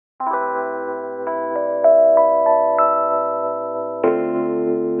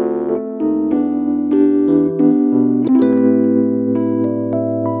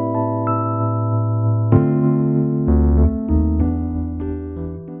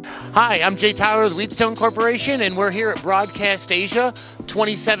Hi, I'm Jay Tyler with Wheatstone Corporation, and we're here at Broadcast Asia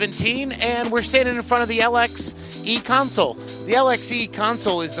 2017, and we're standing in front of the LXE console. The LXE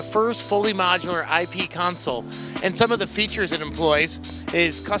console is the first fully modular IP console, and some of the features it employs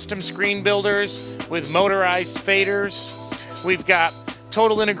is custom screen builders with motorized faders. We've got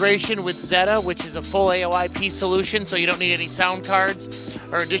total integration with Zeta, which is a full AOIP solution, so you don't need any sound cards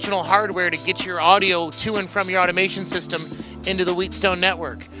or additional hardware to get your audio to and from your automation system into the Wheatstone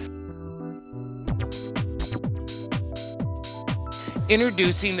network.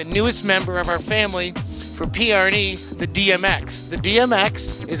 Introducing the newest member of our family for PR&E, the DMX. The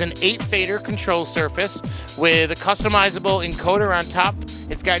DMX is an 8-fader control surface with a customizable encoder on top.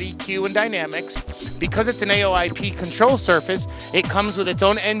 It's got EQ and dynamics. Because it's an AOIP control surface, it comes with its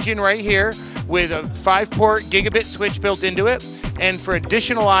own engine right here with a 5-port gigabit switch built into it. And for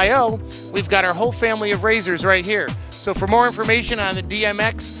additional I/O, we've got our whole family of razors right here. So for more information on the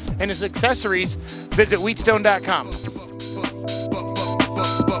DMX and its accessories, visit wheatstone.com.